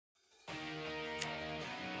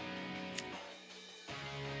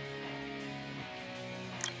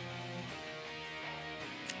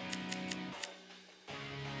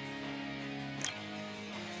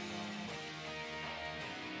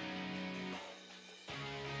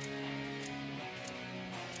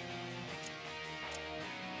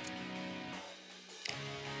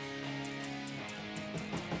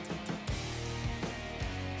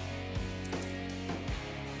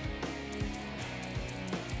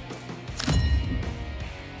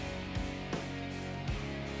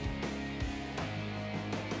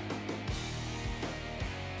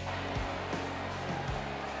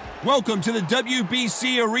Welcome to the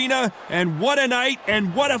WBC arena, and what a night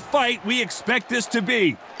and what a fight we expect this to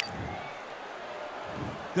be.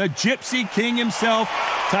 The Gypsy King himself,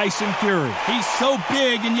 Tyson Fury. He's so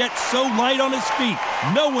big and yet so light on his feet.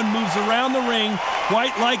 No one moves around the ring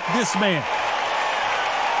quite like this man.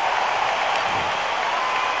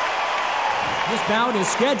 This bout is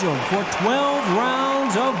scheduled for 12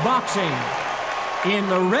 rounds of boxing. In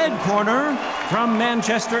the red corner, from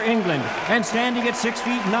Manchester, England, and standing at 6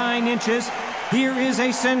 feet 9 inches, here is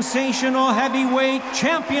a sensational heavyweight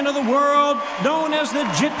champion of the world, known as the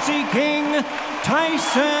Gypsy King,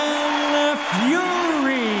 Tyson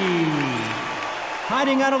Fury.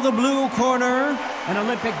 Fighting out of the blue corner, an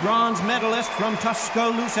Olympic bronze medalist from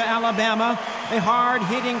Tuscaloosa, Alabama, a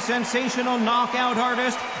hard-hitting, sensational knockout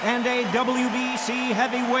artist, and a WBC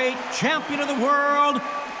heavyweight champion of the world,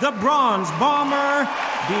 the bronze bomber,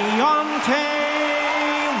 Deontay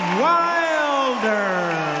Wilder.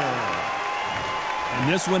 And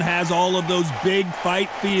this one has all of those big fight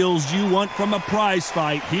feels you want from a prize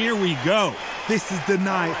fight. Here we go. This is the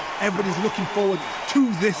night. Everybody's looking forward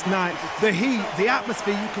to this night. The heat, the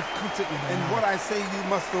atmosphere, you could cut it with it. And what I say you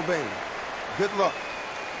must obey. Good luck.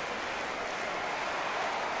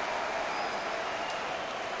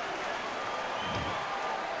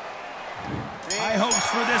 High hopes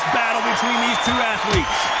for this battle between these two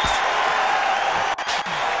athletes.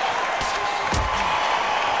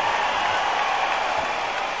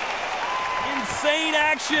 Insane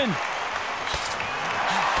action.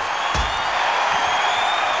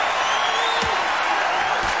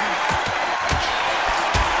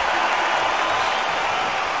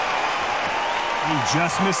 He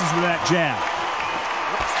just misses with that jab.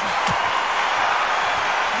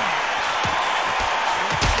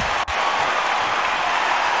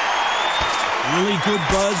 Really good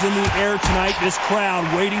buzz in the air tonight. This crowd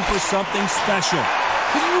waiting for something special.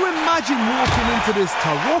 Can you imagine walking into this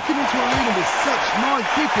town, walking into an arena with such noise,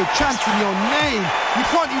 people chanting your name? You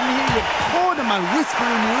can't even hear your cornerman whisper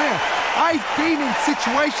in your ear. I've been in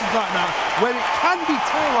situations like that where it can be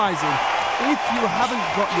terrorizing if you haven't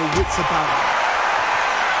got your wits about it.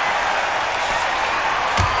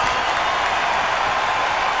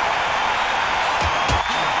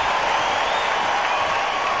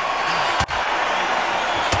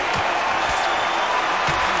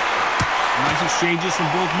 Exchanges from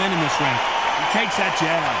both men in this round. He takes that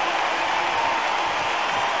jab.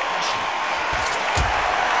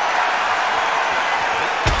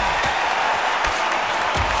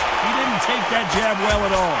 He didn't take that jab well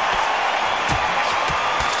at all.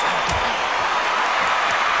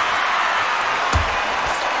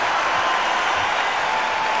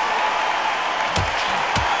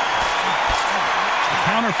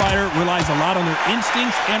 Fighter relies a lot on their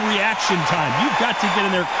instincts and reaction time. You've got to get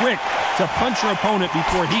in there quick to punch your opponent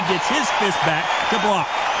before he gets his fist back to block.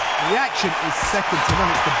 Reaction is second to none.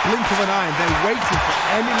 It's the blink of an eye, and they're waiting for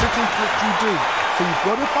any little trick you do. So you've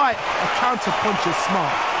got to fight a counter punch is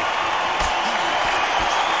smart.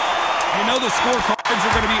 You know the scorecards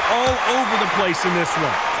are going to be all over the place in this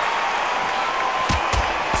one.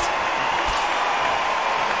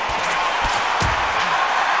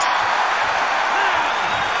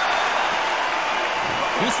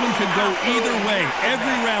 This one could go either way.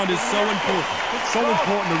 Every round is so important. It's so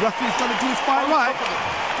important. The referee's got to do his fight right.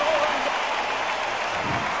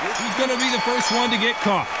 He's going to be the first one to get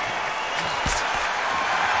caught.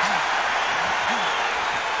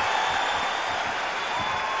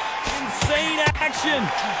 Insane action.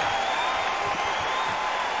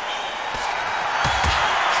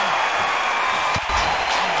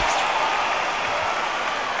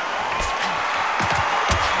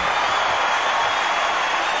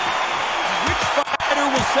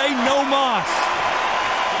 Say no mas.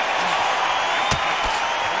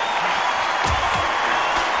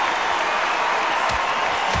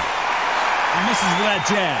 He misses with that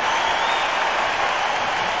jab.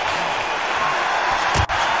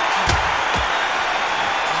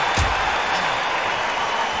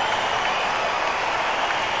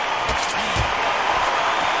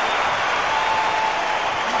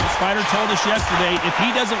 This fighter told us yesterday, if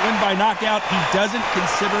he doesn't win by knockout, he doesn't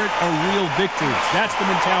consider it a real victory. That's the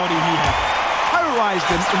mentality he has. Terrorize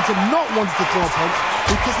them into not wanting to throw a punch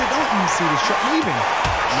because they don't even see the shot leaving.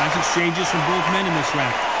 Nice exchanges from both men in this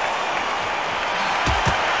round.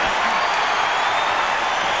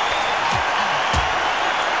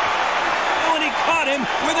 Oh, and he caught him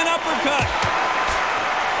with an uppercut.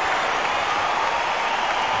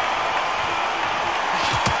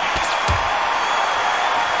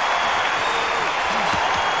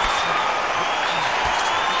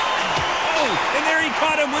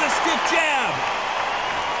 Caught him with a stiff jab.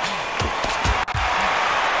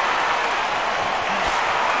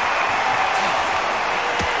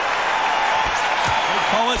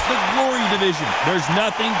 call it the glory division. There's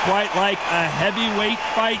nothing quite like a heavyweight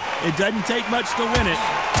fight. It doesn't take much to win it.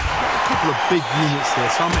 A couple of big units here,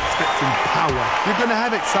 so I'm expecting power. You're going to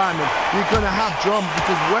have excitement. You're going to have drama,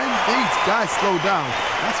 because when these guys slow down,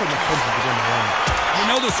 that's when the punches are going to land. You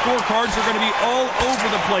know the scorecards are going to be all over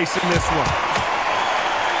the place in this one.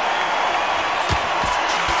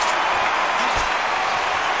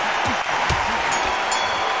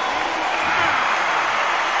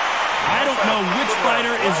 I don't know which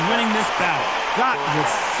fighter is winning this bout. That was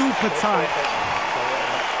super tight.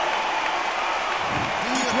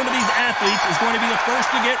 Each one of these athletes is going to be the first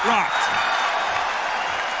to get rocked.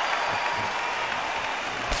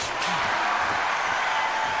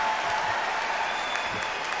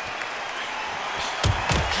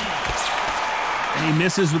 And he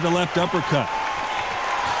misses with the left uppercut.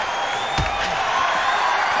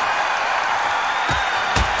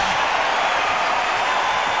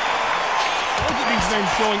 Both of these men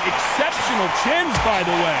showing exceptional chins, by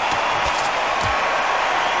the way.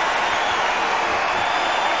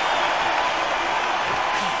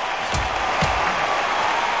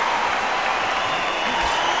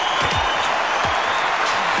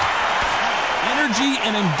 Energy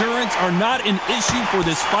and endurance are not an issue for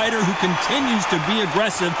this fighter, who continues to be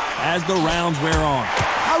aggressive as the rounds wear on.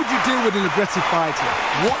 How do you deal with an aggressive fighter?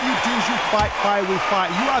 What you do is you fight fire with fire.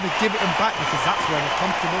 You either give it them back, because that's where they're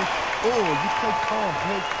comfortable, or you play calm,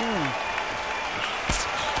 play cool.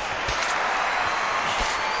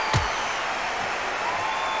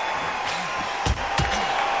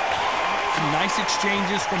 Some nice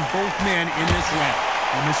exchanges from both men in this round.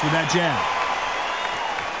 He missed with that jab.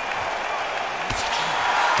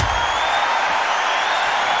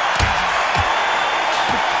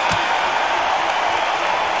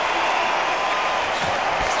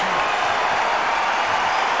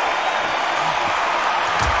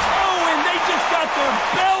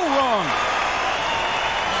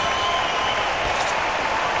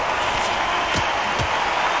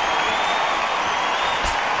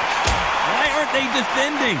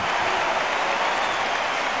 Defending.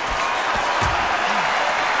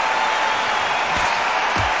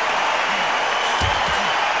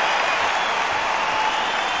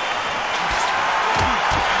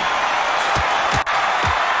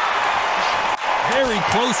 Very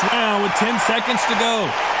close round with 10 seconds to go.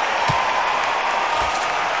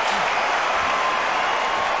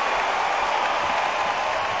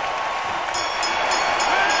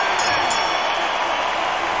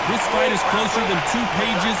 This fight is closer than 2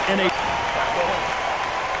 pages and a...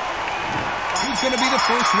 Who's going to be the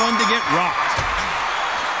first one to get rocked?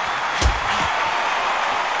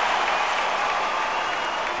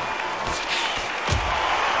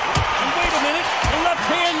 And wait a minute, the left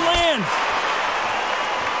hand lands.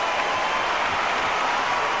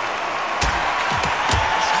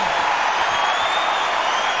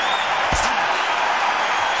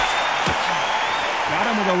 Got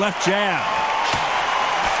him with a left jab.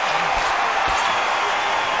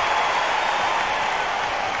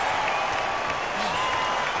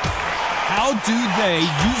 How do they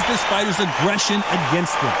use this fighter's aggression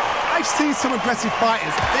against them? I've seen some aggressive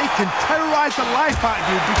fighters. They can terrorize the life out of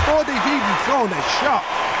you before they've even thrown a shot.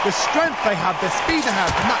 The strength they have, the speed they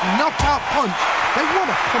have, and that knockout punch, they want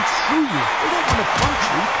to punch through you. They don't want to punch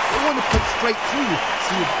you. They want to punch straight through you. So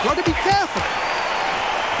you've got to be careful.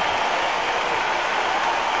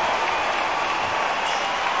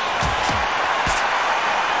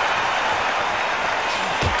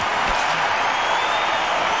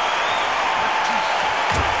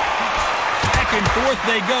 And forth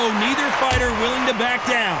they go, neither fighter willing to back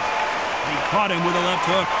down. He caught him with a left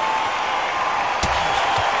hook.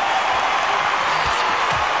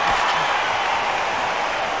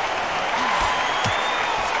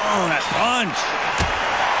 Oh, that punch.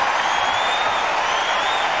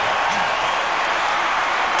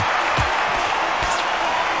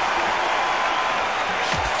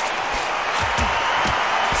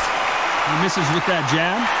 He misses with that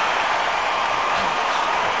jab.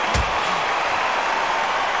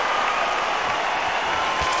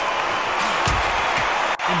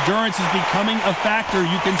 Endurance is becoming a factor.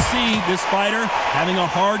 You can see this fighter having a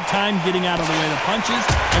hard time getting out of the way of the punches,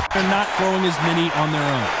 and they're not throwing as many on their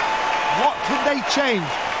own. What can they change?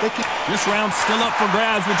 This round's still up for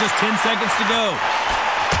grabs with just 10 seconds to go.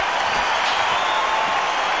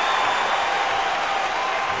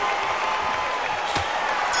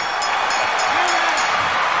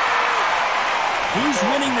 Who's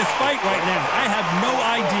winning this fight right now? I have no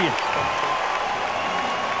idea.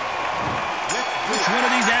 Which one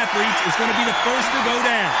of these athletes is going to be the first to go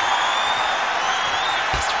down?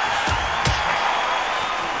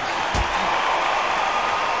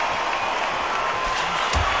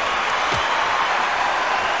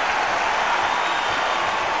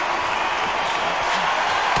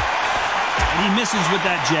 misses with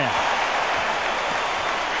that jab.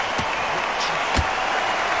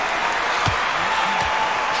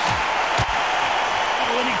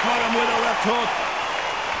 Oh, and he caught him with a left hook.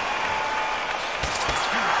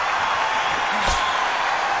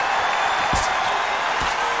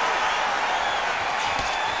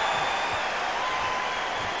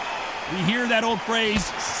 We hear that old phrase,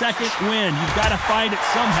 second win. You've got to find it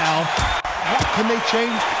somehow. What can they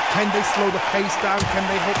change? Can they slow the pace down? Can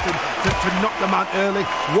they hope to knock them out early?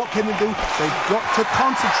 What can they do? They've got to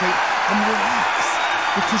concentrate and relax.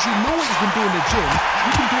 Because you know what you can do in the gym.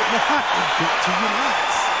 You can do it in the hat. You've got to relax.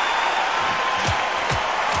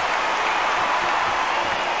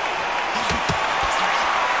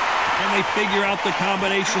 And they figure out the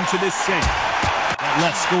combination to this sink. That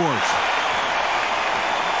left scores.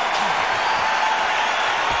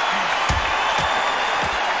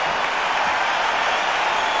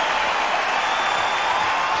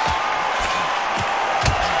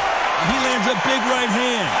 A big right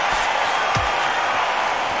hand.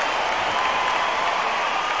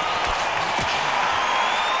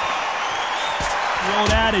 The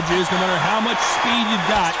old adage is no matter how much speed you've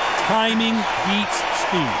got, timing beats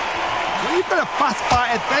speed. When you've got a fast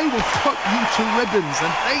fighter, they will cut you to ribbons,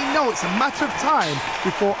 and they know it's a matter of time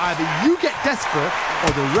before either you get desperate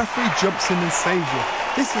or the referee jumps in and saves you.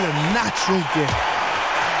 This is a natural gift.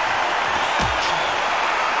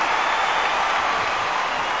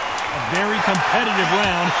 Very competitive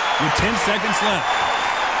round with 10 seconds left.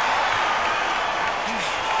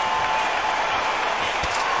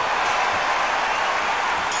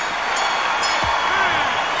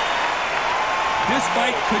 This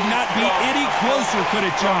fight could not be any closer, could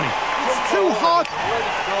it, Johnny? It's too hard.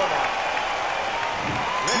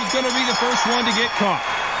 Who's going to be the first one to get caught?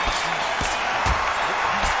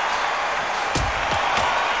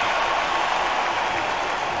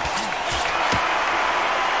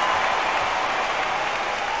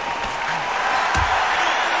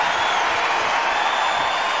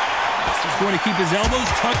 Going to keep his elbows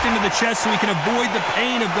tucked into the chest so he can avoid the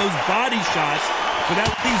pain of those body shots, but that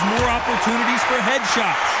leaves more opportunities for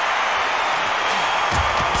headshots.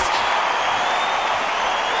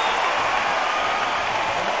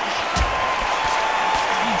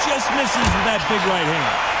 He just misses with that big right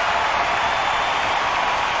hand.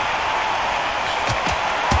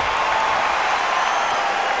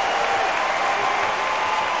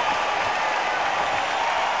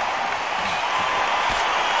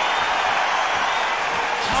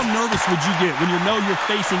 How nervous would you get when you know you're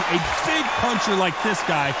facing a big puncher like this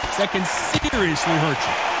guy that can seriously hurt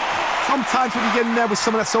you? Sometimes when you get in there with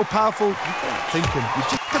someone that's so powerful, you've got to think him. You've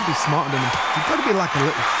just got to be smarter than him. You've got to be like a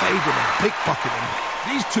little favourite and pickpocket him.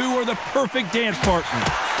 These two are the perfect dance partners.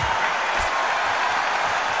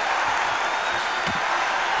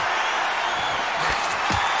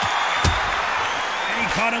 And he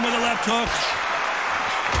caught him with a left hook.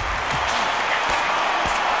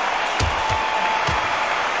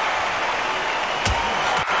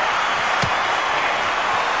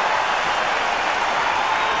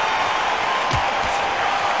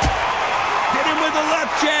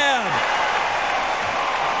 Jab.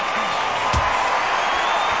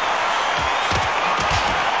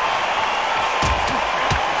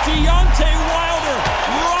 Deontay Wilder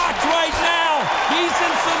rocked right now. He's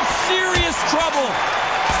in some serious trouble.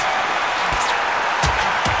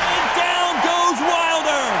 And down goes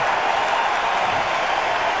Wilder.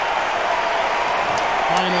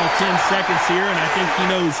 Final 10 seconds here, and I think he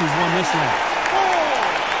knows he's won this round.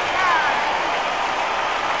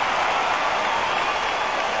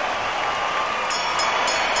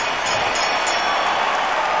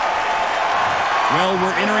 Well,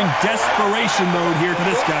 we're entering desperation mode here for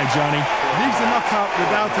this guy, Johnny. Needs a knockout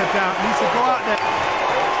without a doubt. Needs to go out there.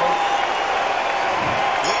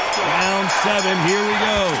 Round 7, here we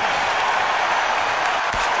go.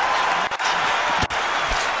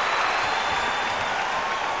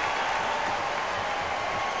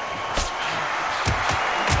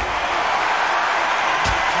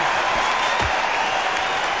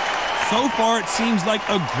 So far, it seems like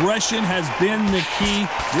aggression has been the key.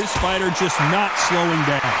 This fighter just not slowing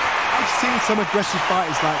down. I've seen some aggressive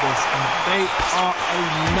fighters like this, and they are a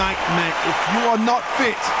nightmare. If you are not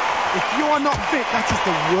fit, that is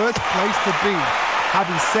the worst place to be,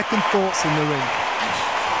 having second thoughts in the ring.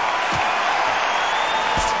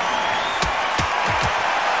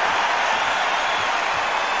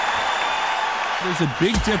 There's a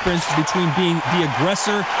big difference between being the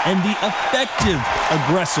aggressor and the effective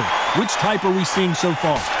aggressor. Which type are we seeing so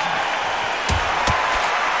far?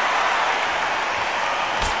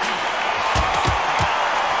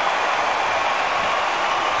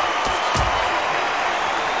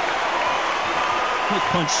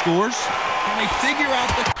 punch scores. Can they figure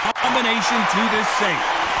out the combination to this safe?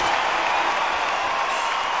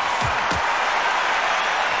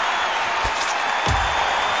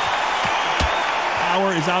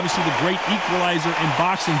 Power is obviously the great equalizer in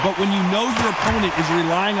boxing, but when you know your opponent is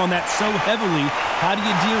relying on that so heavily, how do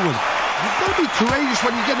you deal with it? You've got to be courageous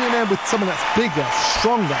when you get in there with someone that's bigger,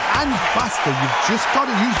 stronger, and faster. You've just got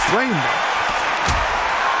to use brain there.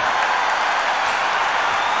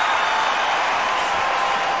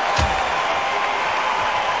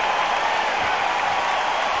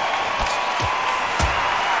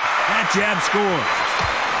 That jab scores.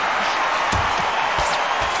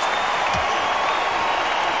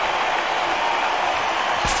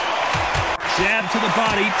 Jab to the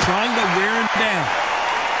body, trying to wear him down.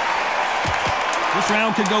 This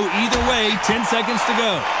round could go either way. 10 seconds to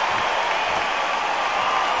go.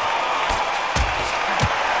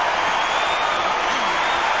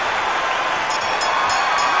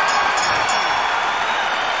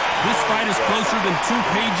 This fight is closer than 2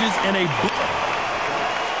 pages in a book.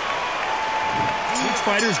 Which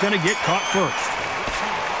fighter is going to get caught first?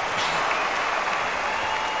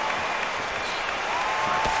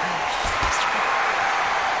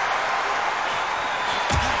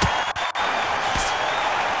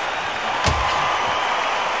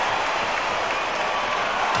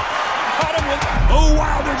 Oh,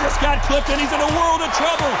 wow, they just got clipped, and he's in a world of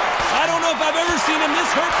trouble. I don't know if I've ever seen him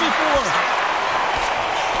this hurt before.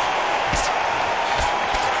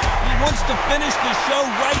 He wants to finish the show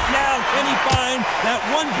right now. Can he find that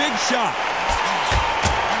one big shot?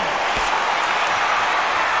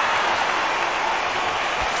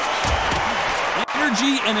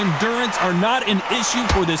 Energy and endurance are not an issue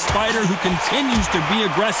for this fighter who continues to be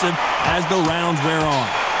aggressive as the rounds wear on.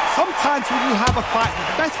 Sometimes when you have a fight,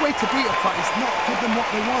 the best way to beat a fight is not give them what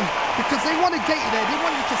they want. Because they want to get you there. They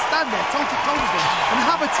want you to stand there, toe-to-toe with them, and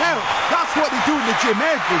have a tear. That's what they do in the gym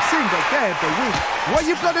every single day of the week. What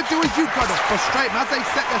you've got to do is you've got to frustrate them as they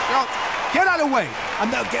set their shots. Get out of the way.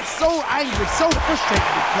 And they'll get so angry, so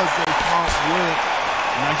frustrated because they can't win.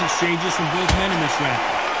 Nice exchanges from both men in this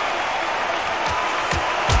round.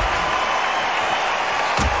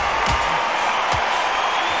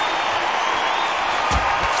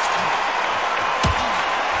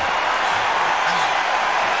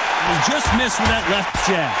 Just missed with that left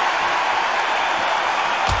jab.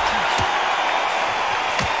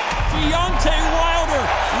 Deontay Wilder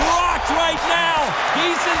locked right now.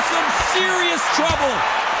 He's in some serious trouble.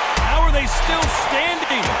 How are they still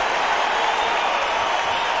standing?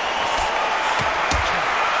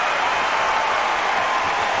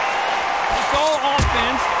 It's all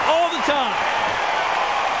offense all the time.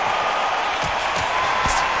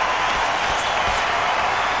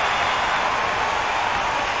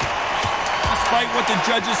 Despite what the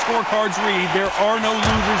judges' scorecards read, there are no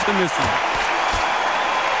losers in this one.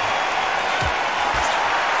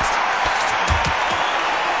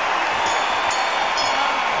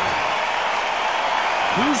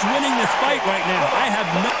 Who's winning this fight right now? I have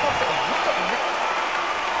no...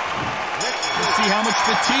 Let's see how much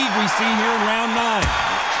fatigue we see here in round 9.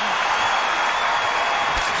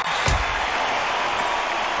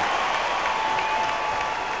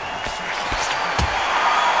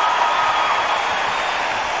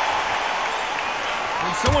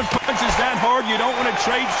 Someone punches that hard, you don't want to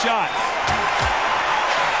trade shots.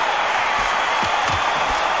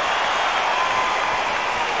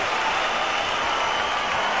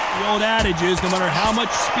 The old adage is, no matter how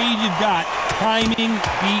much speed you've got, timing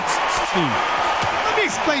beats speed. Let me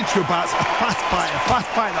explain to you about a fast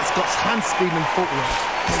fighter that's got hand speed and footwork.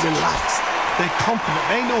 They're relaxed, they're confident,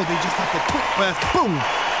 they know they just have to quick burst, boom!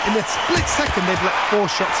 In a split second, they've let 4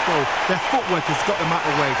 shots go. Their footwork has got them out of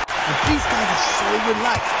the way. And these guys are so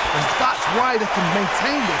relaxed, and that's why they can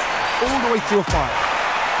maintain this all the way through a fight.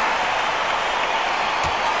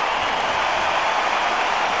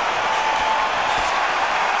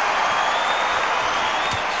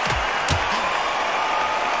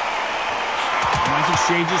 Nice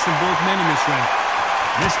exchanges from both men in this round.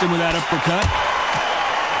 Missed him with that uppercut.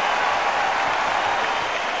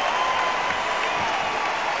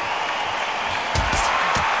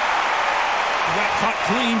 Caught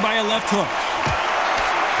clean by a left hook.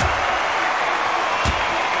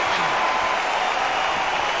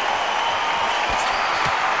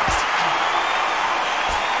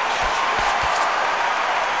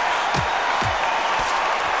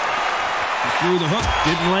 He threw the hook,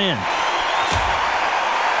 didn't land.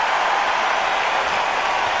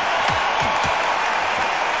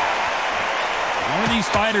 One of these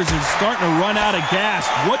fighters fighters is starting to run out of gas.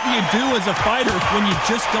 What do you do as a fighter when you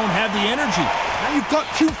just don't have the energy? Now you've got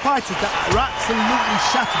two fighters that are absolutely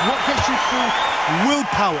shattered. What gets you through?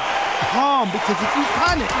 Willpower. Calm, because if you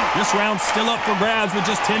panic... This round's still up for grabs with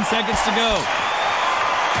just 10 seconds to go.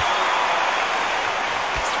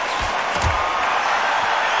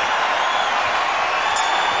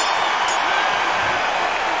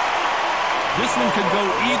 This one could go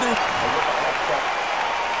either.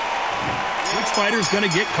 Which fighter's going to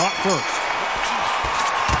get caught first?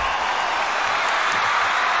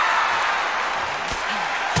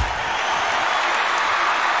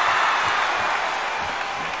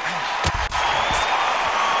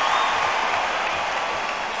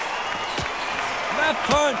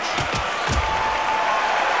 Left punch.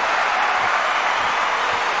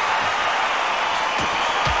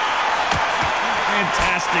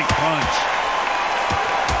 Fantastic punch.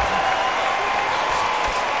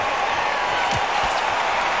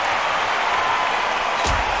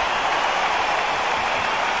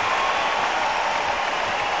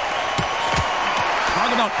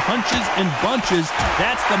 About punches and bunches.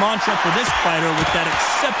 That's the mantra for this fighter with that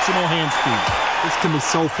exceptional hand speed. This can be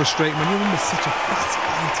so frustrating when you're under such a fast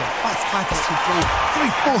fighter that can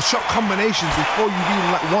throw 3-4 shot combinations before you even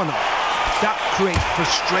let one off. That creates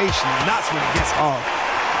frustration, and that's when it gets hard.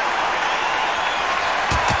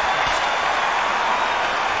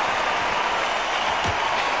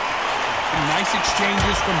 Some nice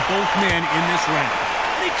exchanges from both men in this round.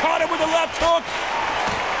 And he caught it with a left hook.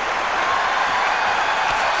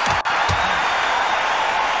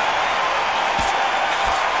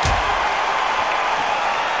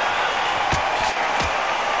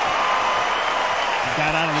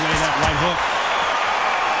 Got out of the way of that right hook.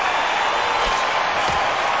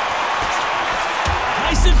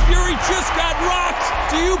 Tyson Fury just got rocked.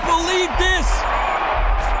 Do you believe this?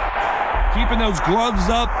 Keeping those gloves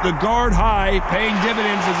up, the guard high, paying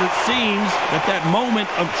dividends as it seems that that moment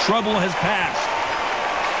of trouble has passed.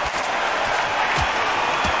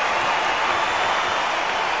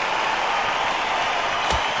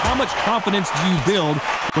 How much confidence do you build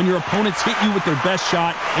when your opponents hit you with their best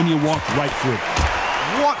shot and you walk right through?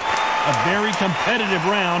 What a very competitive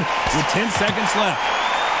round with 10 seconds left.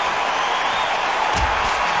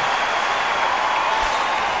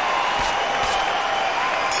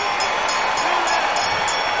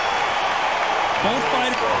 Both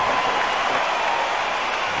fighters.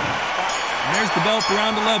 And there's the bell for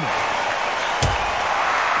round 11.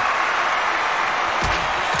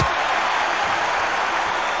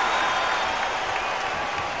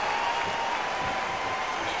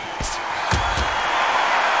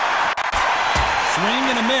 Swing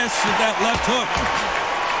and a miss with that left hook.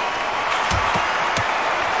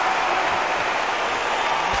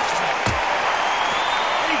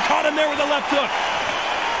 He caught him there with a left hook.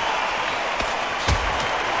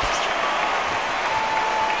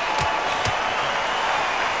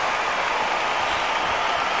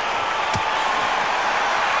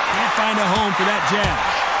 Can't find a home for that jab.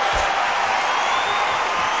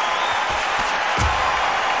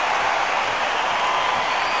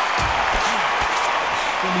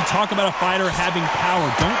 When we talk about a fighter having power,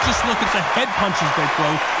 don't just look at the head punches they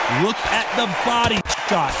throw. Look at the body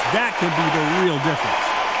shots. That could be the real difference.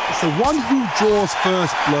 It's the one who draws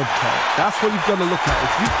first blood, Todd. That's what you've got to look at.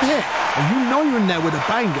 If you hit and you know you're in there with a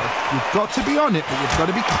banger, you've got to be on it, but you've got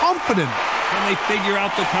to be confident. Can they figure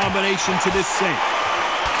out the combination to this safe?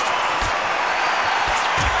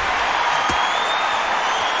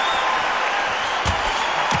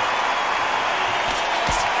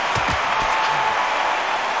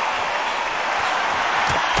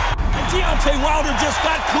 Deontay Wilder just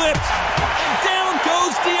got clipped. And down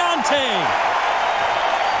goes Deontay.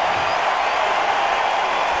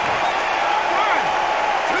 1,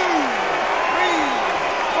 2, 3,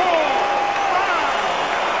 4, 5,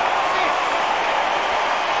 6.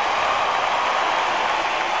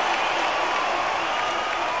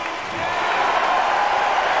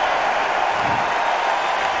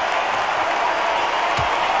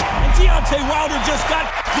 And Deontay Wilder just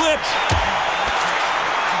got clipped.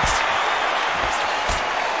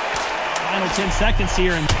 Final 10 seconds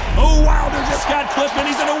here, and oh, Wilder just got clipped, and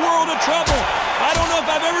he's in a world of trouble. I don't know if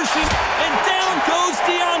I've ever seen, and down goes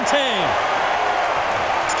Deontay.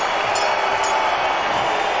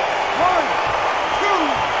 1, 2,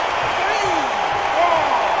 3, 4,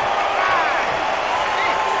 5,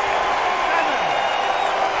 6, 7.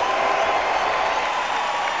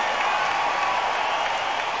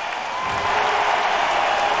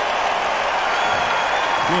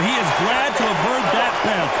 Well, he is glad to have heard that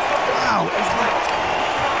bell. Wow, it's like...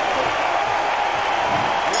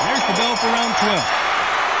 There's the bell for round 12.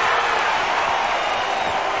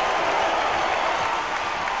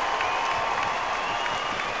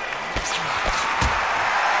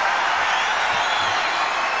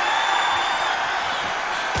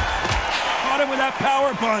 that power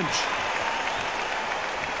punch.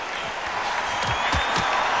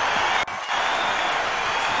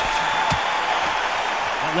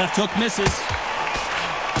 That left hook misses.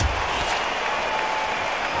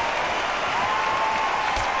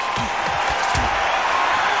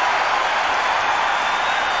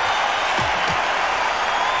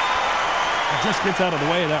 Just gets out of the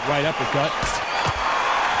way of that right uppercut.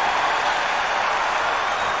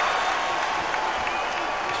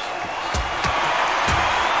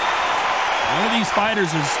 One of these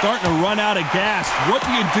fighters is starting to run out of gas. What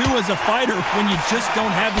do you do as a fighter when you just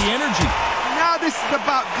don't have the energy? Now this is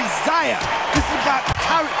about desire. This is about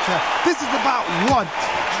character. This is about want.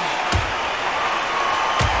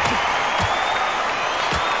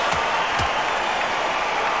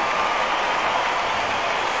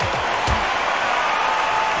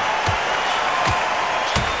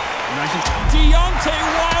 Deontay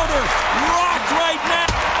Wilder rocked right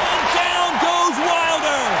now, and down goes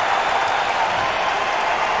Wilder.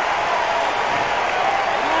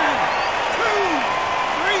 1, 2,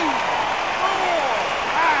 3, 4,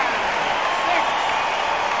 5, 6.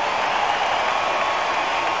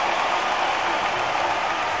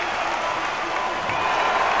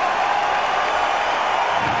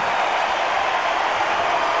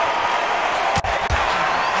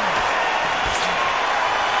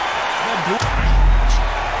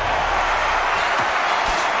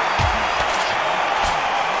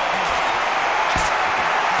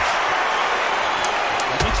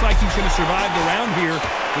 Like he's going to survive the round here,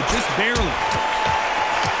 but just barely. And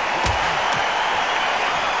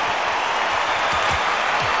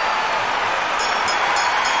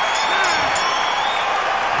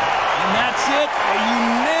that's it, a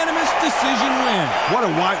unanimous decision win. What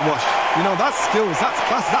a whitewash. You know, that's skills, that's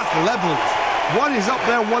class, that's levels. One is up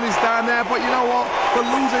there, one is down there, but you know what? The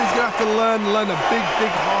loser is going to have to learn a big,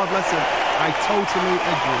 hard lesson. I totally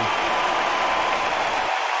agree.